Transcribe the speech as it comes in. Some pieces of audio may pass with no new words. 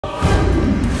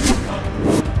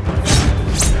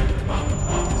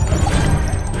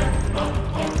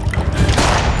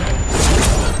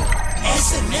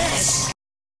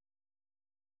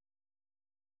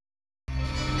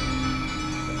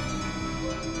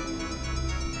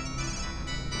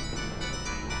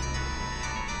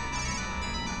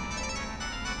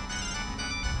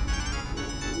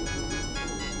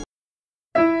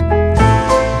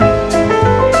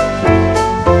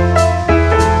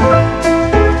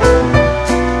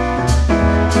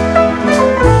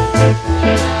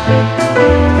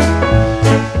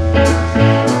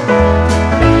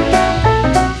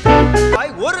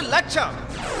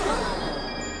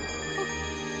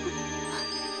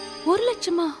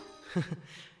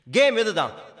Game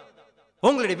இதுதான்.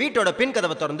 உங்களுடைய வீட்டோட பின்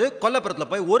கதவை திறந்து கொல்லப்புறத்துல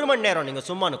போய் 1 மணி நேரம் நீங்க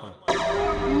சும்மா நிக்கணும்.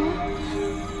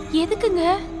 எதுக்குங்க?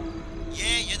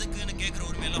 ஏன் எதுக்குன்னு கேக்குற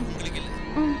உரிமையெல்லாம் உங்களுக்கு இல்ல.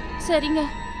 சரிங்க.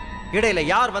 இடையில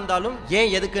யார் வந்தாலும்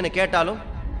ஏன் எதுக்குன்னு கேட்டாலும்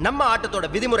நம்ம ஆட்டத்தோட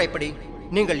விதிமுறைப்படி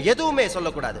நீங்கள் எதுவுமே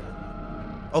சொல்லக்கூடாது.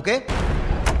 ஓகே?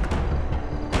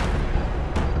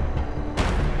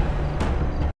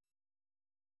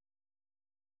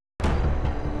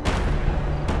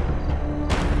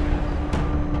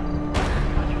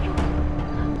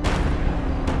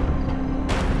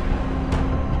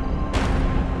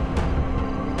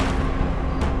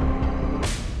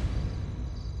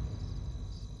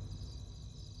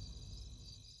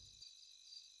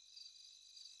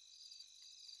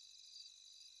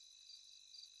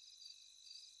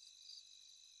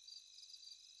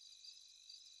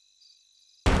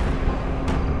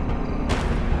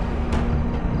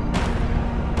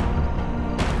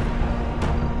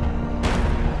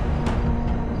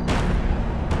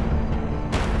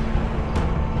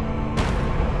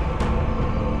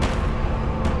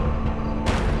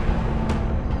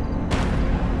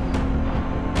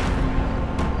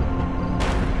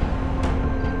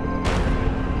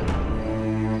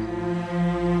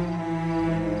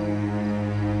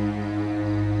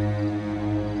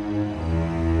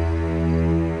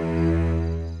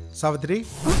 சாவித்ரி,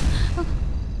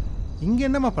 இங்க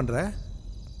என்னம்மா பண்ற?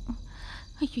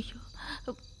 ஐயோ,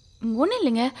 ஒன்றும்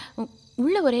இல்லைங்க.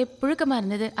 உள்ள ஒரே புழுக்கமா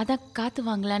இருந்தது, அதான் காத்து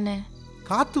வாங்கலான்னு.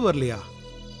 காத்து வரலையா?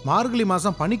 மார்கழி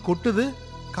மாசம் பனி கொட்டுது,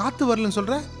 காத்து வரலன்னு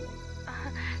சொல்ற?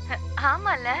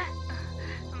 ஆமால.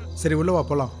 சரி, உள்ள வா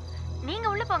போலாம். நீங்க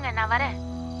உள்ள போங்க, நான் வரேன்.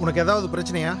 உனக்கு ஏதாவது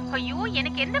பிரச்சனையா? ஐயோ,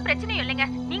 எனக்கு எந்த பிரச்சனையும் இல்லைங்க.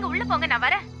 நீங்க உள்ள போங்க, நான்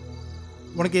வரேன்.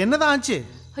 உனக்கு என்னதான் ஆச்சு?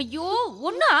 ஐயோ,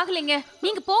 ஒன்றும் ஆகலைங்க,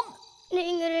 நீங்க போங்க.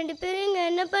 நீங்க 2 பேரும் இங்க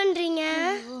என்ன பண்றீங்க?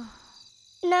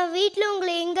 நான் வீட்ல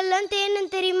உங்களை எங்கெல்லாம்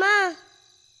தேடணும் தெரியுமா?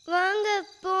 வாங்க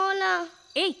போலாம்.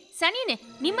 ஏய் சனியனே,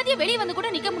 நிம்மதியா வெளிய வந்து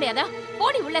கூட நிக்க முடியாதா?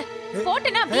 போடி உள்ள.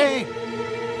 போட்டனா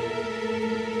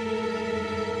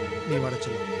நீ வர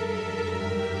சொல்லு.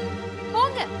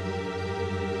 போங்க.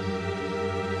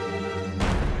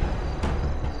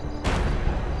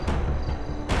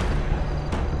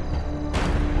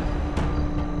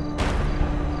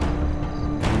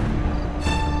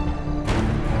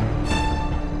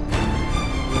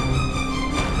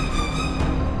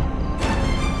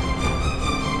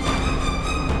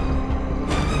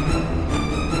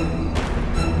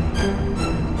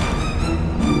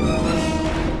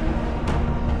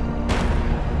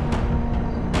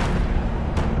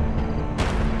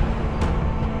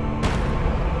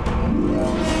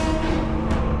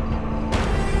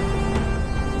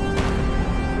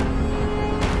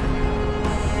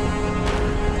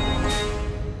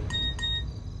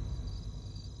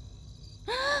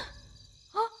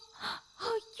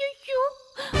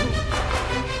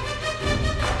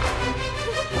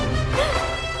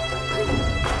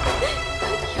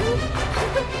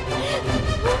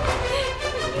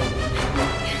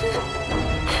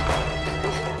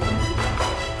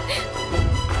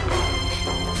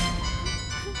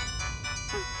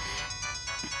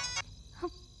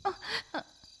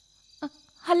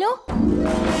 ஹலோ,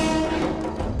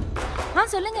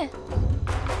 சொல்லுங்க.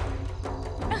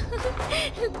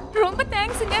 ரொம்ப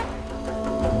தேங்க்ஸ்ங்க.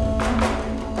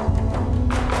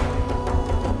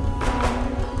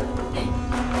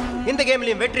 இந்த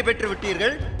கேம்லயும் வெற்றி பெற்று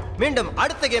விட்டீர்கள். மீண்டும்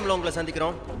அடுத்த கேம்ல உங்களை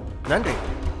சந்திக்கிறோம். நன்றி.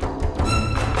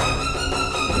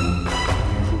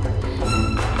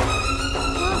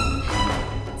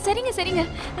 சரிங்க சரிங்க,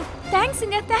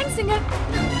 தேங்க்ஸுங்க தேங்க்ஸுங்க.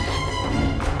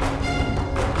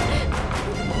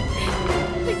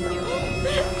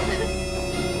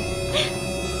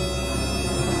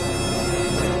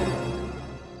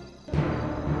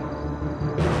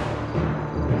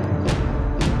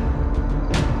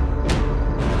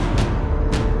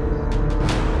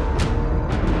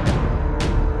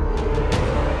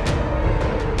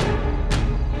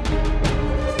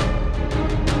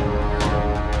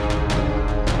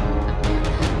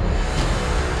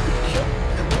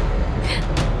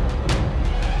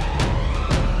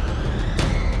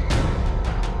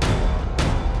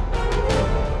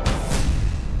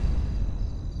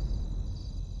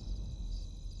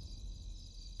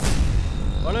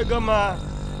 வணக்கம்மா.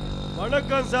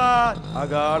 வணக்கம் சார்.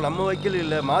 ஆகா நம்ம வைக்கல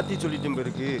இல்ல மாத்தி சொல்லிட்டும்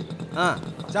இருக்கு.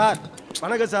 சார்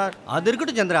வணக்கம் சார். அது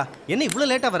இருக்கட்டும் சந்திரா, என்ன இவ்வளவு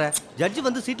லேட்டா வர? ஜட்ஜி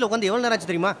வந்து சீட்ல உட்காந்து எவ்வளவு நேரம்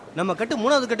ஆச்சு தெரியுமா? நம்ம கட்டு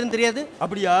 3வது கட்டுன்னு தெரியாது.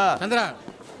 அப்படியா சந்திரா?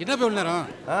 என்ன போய் நேரம்?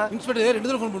 இன்ஸ்பெக்டர் 2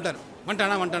 தடவை ஃபோன் பண்ணிட்டார்.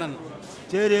 வந்துட்டானா?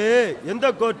 சரி,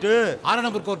 எந்த கோர்ட்டு? 6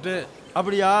 number court.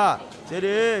 அப்படியா? சரி,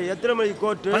 எத்தனை மணிக்கு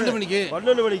கோர்ட்டு? 12 மணிக்கு.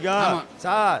 12 மணிக்கா?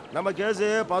 சார் நம்ம கேஸ்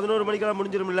 11 மணிக்கெல்லாம்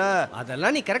முடிஞ்சிரும்ல?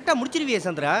 அதெல்லாம் நீ கரெக்டா முடிச்சிருவியே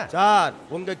சந்திரா. சார்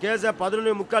உங்க கேஸ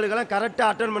 11:45 கரெக்டா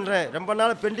அட்டெண்ட் பண்றேன். ரொம்ப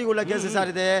நாள் பெண்டிங் உள்ள கேஸ்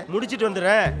சார், இது முடிச்சிட்டு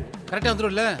வந்துடுறேன். கரெக்டா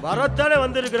வந்துடும்ல? வரத்தானே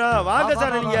வந்திருக்கிறோம். வாங்க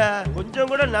சார். நீங்க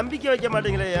கொஞ்சம் கூட நம்பிக்கை வைக்க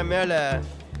மாட்டீங்களே என் மேல.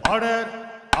 Order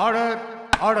order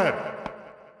order.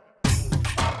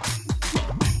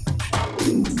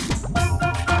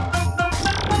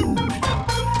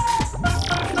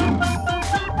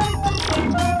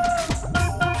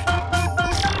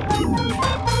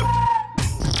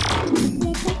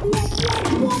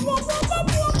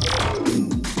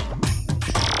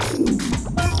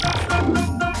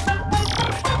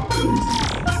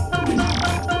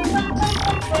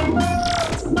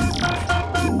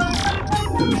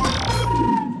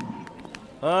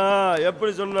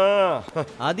 எப்படி சொன்னா?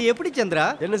 அது எப்படி சந்திரா?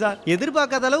 என்ன சார்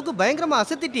எதிர்பார்க்காத அளவுக்கு பயங்கரமா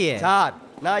அசத்திட்டியே சார்.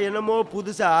 நான் என்னமோ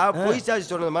புதுசா பொய் சாட்சி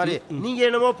சொன்னது மாதிரி, நீங்க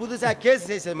என்னமோ புதுசா கேஸ்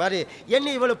செய்த மாதிரி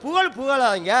என்ன இவ்வளவு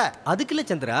புகழாதீங்க. அதுக்கு இல்ல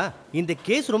சந்திரா, இந்த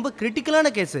கேஸ் ரொம்ப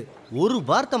கிரிட்டிக்கலான கேஸ். ஒரு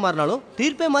வார்த்தை மாறினாலும்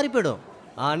தீர்ப்பே மாறி போயிடும்.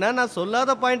 ஆனா நான்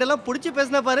சொல்லாத பாயிண்ட் எல்லாம் புடிச்சு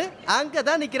பேசின பாரு,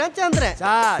 அங்கதான் நிக்கிறான் சந்திரன்.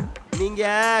 சார் நீங்க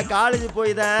காலேஜ்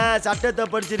போய் தான் சட்டத்தை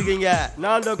படிச்சிருக்கீங்க.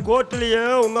 நான் அந்த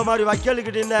கோர்ட்லயும் உங்க மாதிரி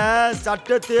வக்கீல்கிட்ட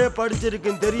சட்டத்தை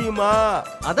படிச்சிருக்கேன் தெரியுமா?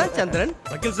 அதான் சந்திரன்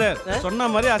வக்கீல் சார் சொன்ன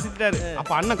மாதிரி அசத்திட்டாரு.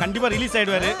 அப்ப அண்ணன் கண்டிப்பா ரிலீஸ்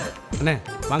ஆயிடுவாரு. அண்ணே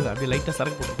வாங்க, அப்படியே லைட்டா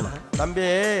சரக்கு போட்டுக்கலாம். தம்பி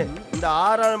இந்த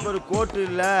 6ஆம் நம்பர் கோர்ட்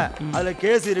இல்ல, அதுல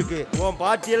கேஸ் இருக்கு. உன்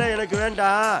பாட்டியெல்லாம் எனக்கு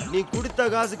வேண்டாம். நீ கொடுத்த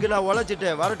காசுக்கு நான்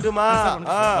உழைச்சிட்டேன். வரட்டுமா?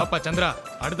 அப்பா சந்திரா,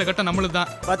 அடுத்த கட்டம் நம்மளுக்கு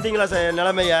தான். பாத்தீங்களா சார் என்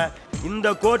நிலைமைய? இந்த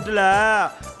கோர்ட்ல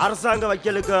அரசாங்க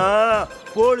வக்கீலுக்கும்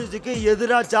போலீஸுக்கு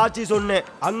எதிரா சாட்சி சொன்னேன்.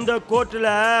 அந்த கோர்ட்ல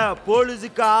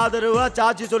போலீஸுக்கு ஆதரவா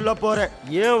சாட்சி சொல்ல போறேன்.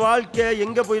 என் வாழ்க்கை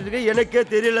எங்க போயிட்டு இருக்கு எனக்கே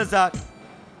தெரியல சார்.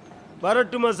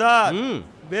 வரட்டுமா சார்?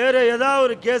 வேற ஏதாவது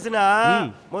ஒரு கேஸ்னா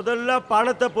முதல்ல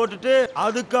பணத்தை போட்டுட்டு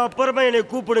அதுக்கப்புறமா என்னை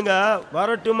கூப்பிடுங்க.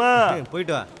 வரட்டுமா?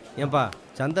 போயிட்டு வா. ஏன்பா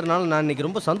சந்திரனால நான் இன்னைக்கு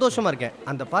ரொம்ப சந்தோஷமா இருக்கேன்.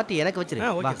 அந்த பார்ட்டி எனக்கு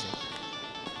வச்சிருக்கேன்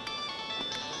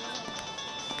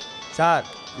சார்.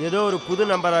 ஏதோ ஒரு புது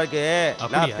நம்பரா இருக்கு,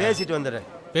 நான் பேசிட்டு வந்துடுறேன்.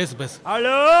 பேசு.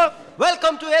 Hello,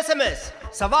 welcome to SMS.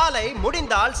 சவாலை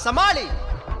முடிந்தால் சமாளி.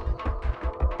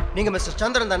 நீங்க மிஸ்டர்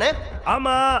சந்திரன் தானே?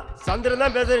 ஆமா சந்திரன்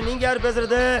தான் பேசுறேன். நீங்க யார்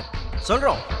பேசுறது?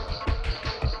 சொல்றோம்.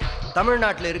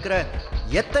 தமிழ்நாட்டில் இருக்கிற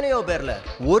எத்தனையோ பேர்ல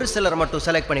ஒரு சிலர் மட்டும்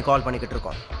செலக்ட் பண்ணி கால் பண்ணிக்கிட்டு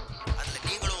இருக்கோம். அதுல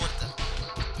நீங்களும் ஒருத்தர்.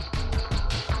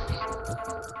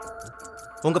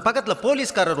 உங்க பக்கத்துல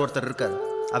போலீஸ்காரர் ஒருத்தர் இருக்காரு.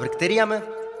 அவருக்கு தெரியாம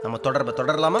நம்ம தொடர்பை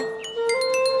தொடரலாமா?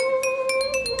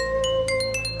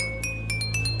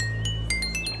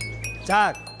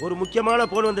 சார் ஒரு முக்கியமான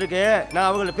போன் வந்திருக்கு. நான்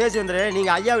அவங்கள பேசி வந்துடுறேன். நீங்க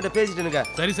ஐயா கிட்ட பேசிட்டு இருங்க.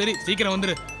 சரி சீக்கிரம்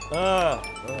வந்துரு.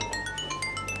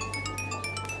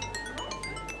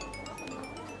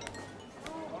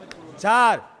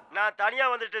 சார் நான் தனியா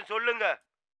வந்துட்டேன், சொல்லுங்க.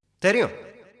 தெரியும்.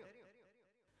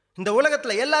 இந்த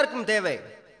உலகத்துல எல்லாருக்கும் தேவை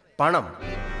பணம்.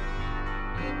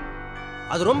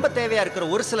 அது ரொம்ப தேவையா இருக்கிற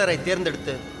ஒரு சிலரை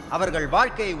தேர்ந்தெடுத்து அவர்கள்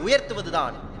வாழ்க்கையை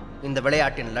உயர்த்துவதுதான் இந்த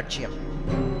விளையாட்டின் லட்சியம்.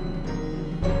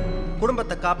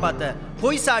 குடும்பத்தை காப்பாத்த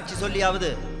பொய் சாட்சி சொல்லியாவது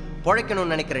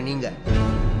பொழைக்கணும்னு நினைக்கிற நீங்க,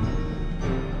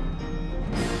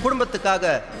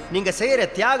 குடும்பத்துக்காக நீங்க செய்யற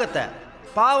தியாகத்தை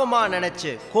பாவமா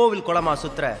நினைச்சு கோவில் குளமா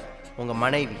சுத்துற உங்க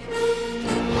மனைவி,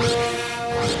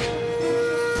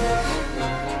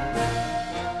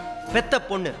 பெத்த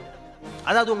பொண்ணு,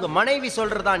 அதாவது உங்க மனைவி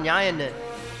சொல்றதா நியாயம்னு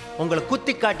உங்களை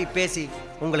குத்தி காட்டி பேசி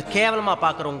உங்களை கேவலமா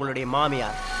பார்க்குற உங்களுடைய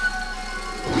மாமியார்,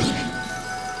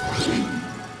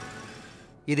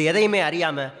 இது எதையுமே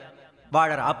அறியாம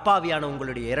வாழற அப்பாவியான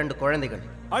உங்களுடைய 2 குழந்தைகள்.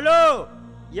 ஹலோ,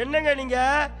 என்னங்க நீங்க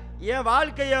என்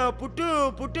வாழ்க்கைய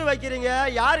புட்டு வைக்கிறீங்க?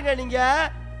 யாருங்க நீங்க?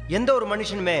 எந்த ஒரு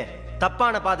மனுஷனுமே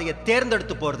தப்பான பாதையை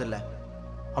தேர்ந்தெடுத்து போறதில்ல.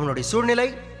 அவனுடைய சூழ்நிலை,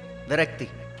 விரக்தி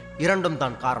இரண்டும்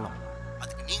தான் காரணம்.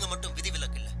 அதுக்கு நீங்க மட்டும்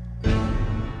விதிவிலக்கு இல்லை.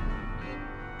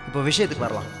 இப்போ விஷயத்துக்கு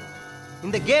வரலாம்.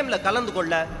 இந்த கேம்ல கலந்து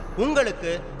கொள்ள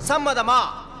உங்களுக்கு சம்மதமா?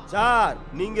 சார்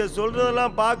நீங்க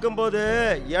சொல்றதெல்லாம் பார்க்கும்போது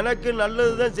எனக்கு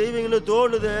நல்லதுதான் செய்வீங்கன்னு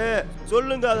தோணுது.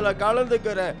 சொல்லுங்க, அதுல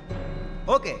கலந்துக்கிறேன்.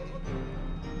 ஓகே,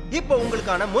 இப்போ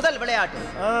உங்களுக்கான முதல் விளையாட்டு.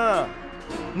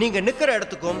 நீங்க நிக்கிற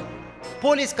இடத்துக்கும்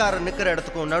போலீஸ்காரர் நிக்கிற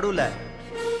இடத்துக்கும் நடுவுல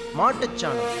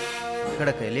மாட்டுச்சாணம்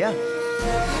கிடக்கு இல்லையா?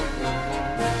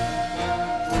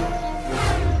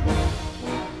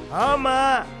 ஆமா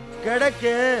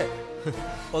கிடக்கு.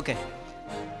 ஓகே,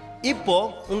 இப்போ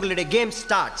உங்களுடைய கேம்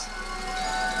ஸ்டார்ட்ஸ்.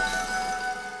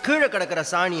 கீழே கிடக்கிற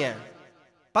சாணிய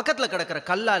பக்கத்துல கிடக்கிற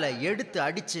கல்லால எடுத்து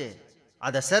அடிச்சு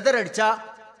அதை செதறடிச்சா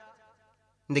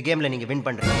இந்த கேம்ல நீங்க வின்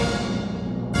பண்றீங்க.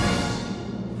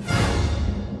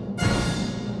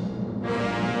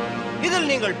 இதில்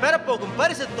நீங்கள் பெறப்போகும்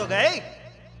பரிசு தொகை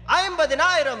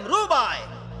 50,000 ரூபாய்.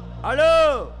 ஹலோ,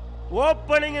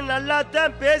 ஓப்பனிங் நல்லா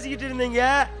தான் பேசிக்கிட்டு இருந்தீங்க.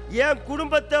 என்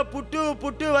குடும்பத்தை புட்டு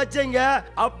புட்டு வச்சீங்க.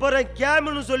 அப்புறம்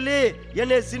கேம்னு சொல்லி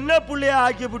என்னை சின்ன புள்ளையா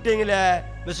ஆக்கி விட்டீங்களே.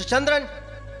 மிஸ்டர் சந்திரன்,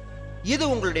 இது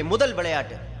உங்களுடைய முதல்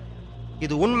விளையாட்டு.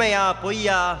 இது உண்மையா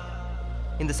பொய்யா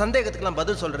இந்த சந்தேகத்துக்கெல்லாம்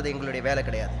பதில் சொல்றது எங்களுடைய வேலை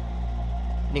கிடையாது.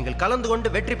 நீங்கள் கலந்து கொண்டு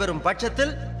வெற்றி பெறும்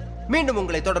பட்சத்தில் மீண்டும்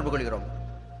உங்களை தொடர்பு கொள்கிறோம்.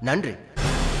 நன்றி.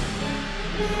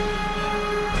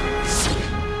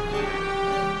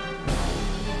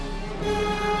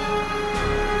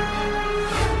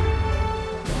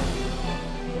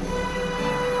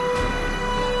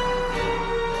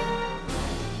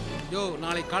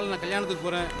 நாளை காலை நான் கல்யாணத்துக்கு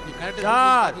போறேன். நீ கரெக்டா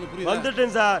சார்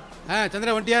வந்துட்டேன் சார்.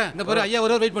 சந்திரா வந்துட்டியா? இந்த பாரு ஐயா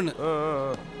ஒரு வெயிட் பண்ணு.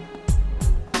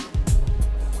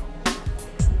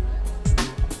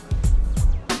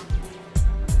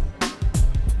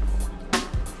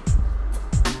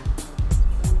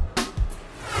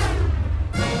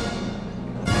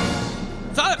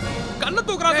 சார் கண்ணை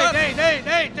தூக்குறான் சார். டேய் டேய்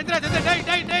டேய் சந்திரா சந்திரா டேய்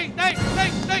டேய் டேய் டேய்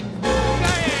டேய் டேய்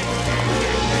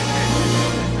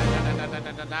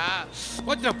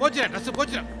போச்சுடா போச்சுடா ட்ரெஸ்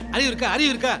போச்சுடா. அறிவு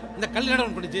இருக்கா இந்த கல்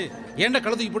நடம் பண்ணிச்சு. ஏன்டா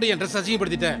கழுத்துக்கு போட்டு என் ட்ரெஸ்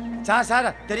அசிங்கப்படுத்திட்டேன். சார்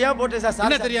தெரியாம போட்டேன் சார்.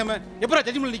 என்ன தெரியாம எப்பறம்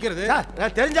ஜட்ஜ்மென்ட் நிக்கிறது? சார்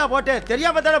நான் தெரிஞ்சா போட்டேன்,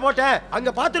 தெரியாம தானே போட்டேன்.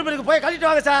 அங்க பாத்ரூமுக்கு போய் கழிட்டு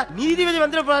வாங்க சார். நீதிபதி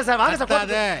வந்துட போறாங்க சார். வாங்க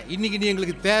சார். இன்னைக்கு நீ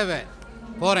எங்களுக்கு தேவை.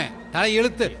 போறேன் தலை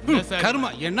எழுத்து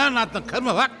கர்ம என்ன நாத்தம்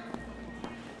கர்ம வா.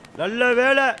 நல்ல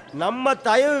வேளை நம்ம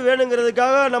தயவு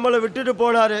வேணுங்கிறதுக்காக நம்மளை விட்டுட்டு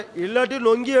போனாரு. இல்லாட்டி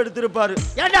நொங்கி எடுத்திருப்பாரு.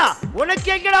 ஏண்டா உனக்கு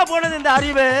எங்கடா போனது இந்த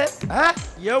அறிவு?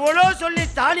 எவ்வளோ சொல்லி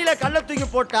தாலியில கல்ல தூக்கி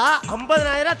போட்டா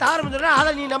 50,000 தாரம் சொன்னா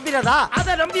அதை நீ நம்பினதா?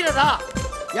 அதை நம்பினதா?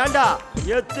 ஏண்டா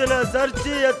எத்தனை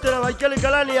சர்ச்சு எத்தனை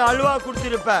வைக்கலுக்கெல்லாம் நீ அல்வா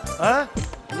கொடுத்திருப்ப.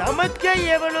 நமக்கே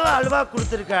எவனோ அல்வா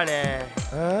கொடுத்திருக்கானே.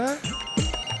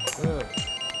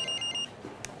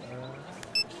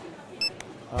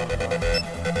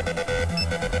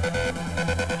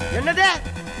 என்னது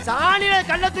சாணியில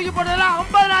கல்ல தூக்கி போட்டதெல்லாம்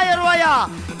 50,000 ரூபாயா?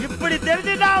 இப்படி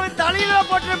தெரிஞ்சுட்டா அவன் தலையில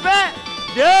போட்டிருப்பேன்.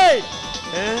 டேய்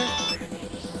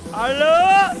ஹலோ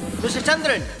மிஸ்டர்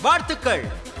சந்திரன், வாழ்த்துக்கள்.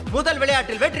 முதல்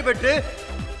விளையாட்டில் வெற்றி பெற்று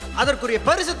அதற்குரிய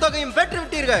பரிசு தொகையும் பெற்று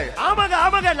விட்டீர்கள்.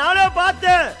 ஆமாங்க நானே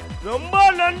பார்த்தேன். ரொம்ப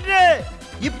நன்றி.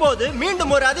 இப்போது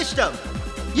மீண்டும் ஒரு அதிர்ஷ்டம்.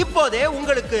 இப்போதே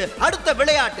உங்களுக்கு அடுத்த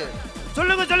விளையாட்டு.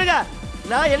 சொல்லுங்க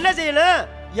நான் என்ன செய்யணும்?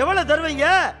 எவ்வளவு தருவீங்க?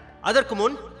 அதற்கு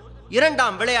முன்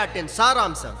இரண்டாம் விளையாட்டின்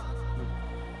சாராம்சம்.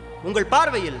 உங்கள்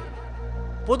பார்வையில்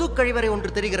பொது கழிவறை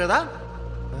ஒன்று தெரிகிறதா?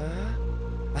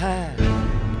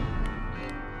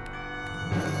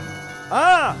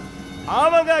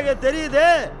 ஆமாங்க அங்க தெரியுது.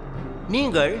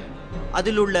 நீங்கள்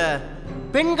அதில் உள்ள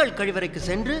பெண்கள் கழிவறைக்கு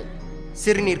சென்று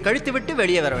சிறுநீர் கழித்துவிட்டு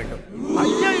வெளியே வர வேண்டும்.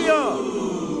 ஐயோ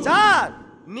சார்,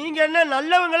 நீங்க என்ன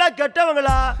நல்லவங்களா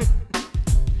கெட்டவங்களா?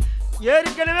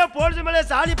 ஏற்கனவே போலீஸ் மேல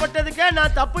சாடி பட்டதுக்கே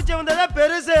நான் தப்பிச்சு வந்ததா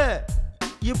பெருசு.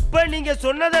 இப்ப நீங்க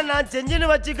சொன்னதை நான்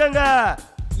செஞ்சுன்னு வச்சுக்கோங்க,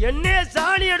 என்னைய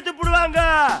சாணி எடுத்து போடுவாங்க.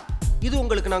 இது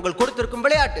உங்களுக்கு நாங்கள் கொடுத்திருக்கும்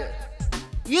விளையாட்டு.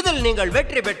 இதில் நீங்கள்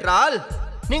வெற்றி பெற்றால்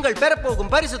நீங்கள்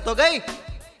பெறப்போகும் பரிசு தொகை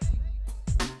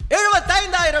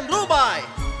 75,000 ரூபாய்.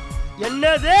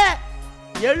 என்னது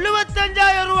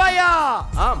 75,000 ரூபாயா?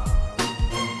 ஆம்.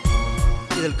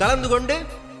 இதில் கலந்து கொண்டு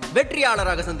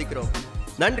வெற்றியாளராக சந்திக்கிறோம்.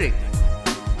 நன்றி.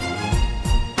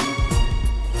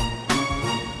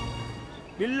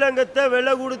 வில்லங்கத்தை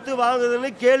விலை கொடுத்து வாங்குதுன்னு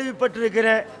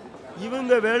கேள்விப்பட்டிருக்கிறேன்.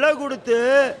 இவங்க விலை கொடுத்து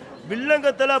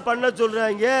வில்லங்கத்துல பண்ண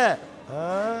சொல்றாங்க.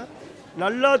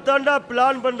 நல்லா தாண்டா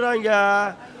பிளான் பண்றாங்க.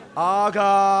 ஆகா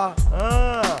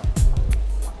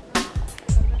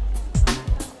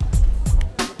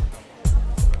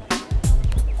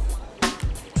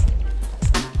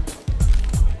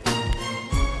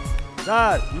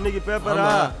சார், இன்னைக்கு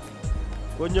பேப்பரா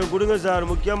கொஞ்சம் கொடுங்க சார்.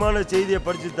 முக்கியமான செய்தியை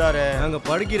படிச்சு தாரேன். நாங்க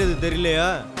படிக்கிறது தெரியலையா?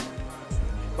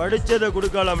 படிச்சதை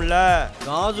கொடுக்கலாம்ல,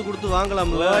 காசு கொடுத்து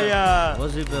வாங்கலாம்ல.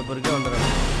 ஓசி பேப்பருக்கே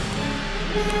வந்துடுறேன்.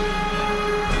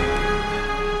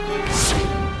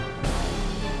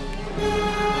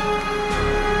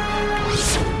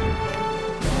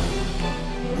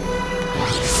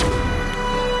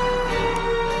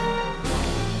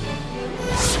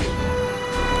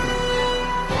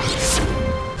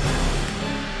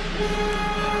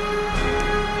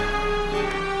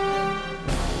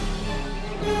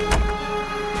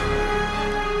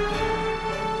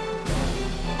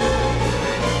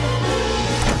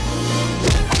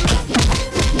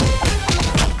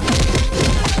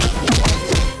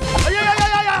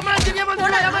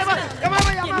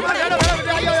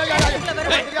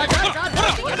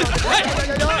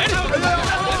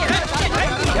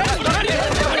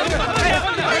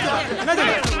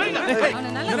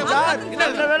 சார்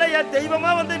நல்ல வேளை என்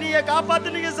தெய்வமா வந்து நீங்க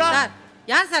காப்பாத்துனீங்க சார்.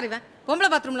 யார் சார் இவன் பொம்பளை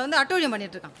பாத்ரூம்ல வந்து அட்டூழியம்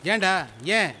பண்ணிட்டு இருக்கான்? ஏன்டா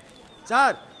ஏன்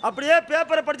சார் அப்படியே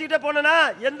பேப்பரை படிச்சுக்கிட்டே போனா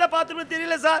எந்த பாத்ரூம்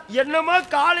தெரியல சார். என்னமோ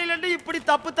காலையில இருந்து இப்படி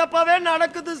தப்பாவே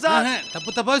நடக்குது சார்.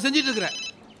 தப்பாவே செஞ்சிட்டு இருக்கிற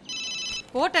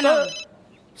போட்டேனா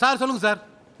சார்? சொல்லுங்க சார்.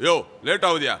 யோ லேட்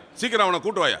ஆகுதியா, சீக்கிரம் அவனை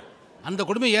கூட்டு வாயா. அந்த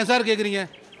கொடுமை ஏன் சார் கேக்குறீங்க?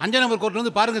 5 நம்பர் கோர்ட்ல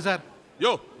வந்து பாருங்க சார்.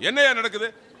 யோ என்னையா நடக்குது?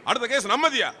 அடுத்த கேஸ்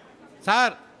நம்மதியா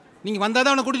சார்? நீங்க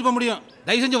வந்தாதான் அவனை கூட்டிட்டு போக முடியும்.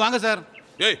 தயவு செஞ்சு வாங்க சார்.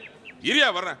 ஏய் இரியா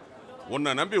வர்றேன்.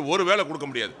 உன்னை நம்பி ஒரு வேலை கொடுக்க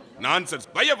முடியாது. நான்சென்ஸ்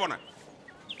பைய போனேன்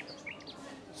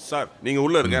சார். நீங்க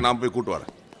உள்ள இருங்க, நான் போய் கூட்டு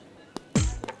வரேன்.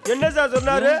 என்ன சார்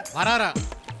சொன்னாரு? வராரா?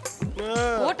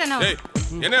 போட்டேனா? ஏய்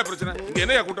என்னையா பிரச்சனை? இங்க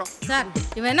என்னையா கூட்டம்? சார்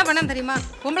இவன் என்ன பண்ணான்னு தெரியுமா?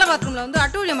 பொம்பளை பாத்ரூம்ல வந்து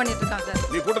அட்டூழியம் பண்ணிட்டு இருக்கான் சார்.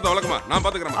 நீ கூட்டத்தை வளக்குமா, நான்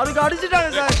பாத்துக்கிறேன். அதுக்கு அடிச்சிட்டாங்க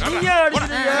சார். நீங்க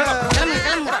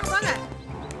அடிச்சிட்டீங்க.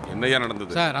 என்னையா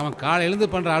நடந்தது சார்? அவன் காலை எழுந்து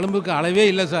பண்ற அலும்புக்கு அளவே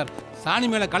இல்ல சார். சாணி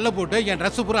மேல கல்ல போட்டு என்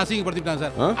ட்ரெஸ் பூரா அசிங்கப்படுத்திட்டான்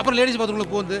சார். அப்புறம் லேடிஸ் பாத்ரூம்ல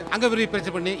போந்து அங்க பெரிய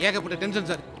பிரச்சனை பண்ணி ஏகப்பட்ட டென்ஷன்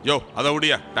சார். யோ அத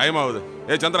விடியா, டைம் ஆகுது.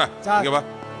 ஏய் சந்திரா இங்க வா.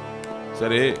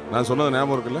 சரி நான் சொன்னது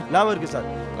ஞாபகம் இருக்குல்ல? ஞாபகம் இருக்கு சார்.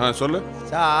 சொல்லு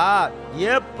சார்.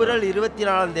 ஏப்ரல்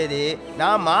 24ஆம் தேதி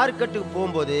நான் மார்க்கெட்டுக்கு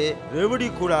போகும்போது ரெவடி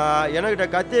கூட என்கிட்ட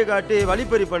கத்தியை காட்டி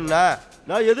வழிப்பறி பண்ண.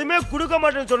 நான் எதுவுமே கொடுக்க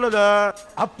மாட்டேன்னு சொன்னதா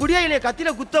அப்படியே என்னை கத்தியில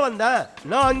குத்த வந்தேன்.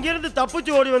 நான் அங்கிருந்து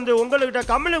தப்பிச்சு ஓடி வந்து உங்ககிட்ட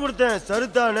கம்மில கொடுத்தேன்.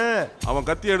 சரிதானு? அவன்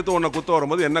கத்தி எடுத்து உன்னை குத்த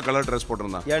வரும்போது என்ன கலர் ட்ரெஸ்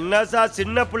போட்டிருந்தான்? என்ன சார்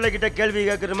சின்ன பிள்ளை கிட்ட கேள்வி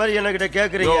கேட்கற மாதிரி என்கிட்ட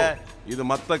கேக்குறீங்க? இது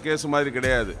மத்த கேஸ் மாதிரி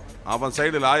கிடையாது. அவன்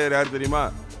சைடு லாயர் யார் தெரியுமா?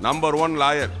 Number 1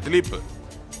 lawyer Dilip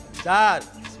sir.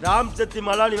 Ram சக்தி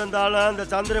மலானி வந்தாலும் அந்த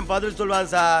சந்திரன் பதில்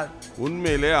சொல்லுவான் சார்.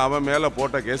 உண்மையிலே அவன் மேல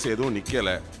போட்ட கேஸ் எதுவும்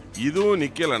நிக்கல. இதுவும்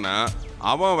நிக்கலன்னா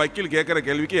அவன் வக்கீல் கேட்கிற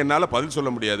கேள்விக்கு என்னால பதில் சொல்ல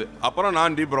முடியாது. அப்புறம்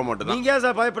நான் டீ ப்ரோமோட் தான். நீங்க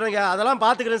சார் பயப்படுறீங்க? அதெல்லாம்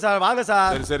பாத்துக்கிறேன் சார். வாங்க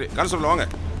சார். சரி சரி கன்சல்ல வாங்க.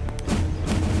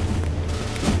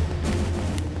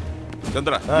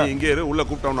 சந்திரா நீ இங்கே இரு, உள்ள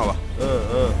கூப்பிட்டோம்னா வா.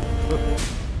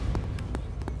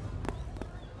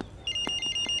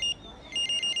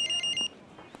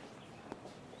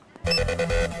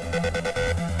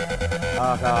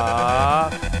 ஆகா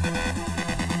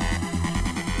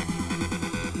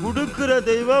குடுக்குற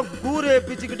தெய்வம் கூரையை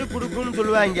பிச்சுக்கிட்டு குடுக்குன்னு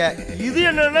சொல்லுவாங்க. இது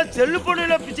என்னன்னா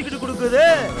செல்லுப்பொடியில பிச்சுக்கிட்டு குடுக்குது.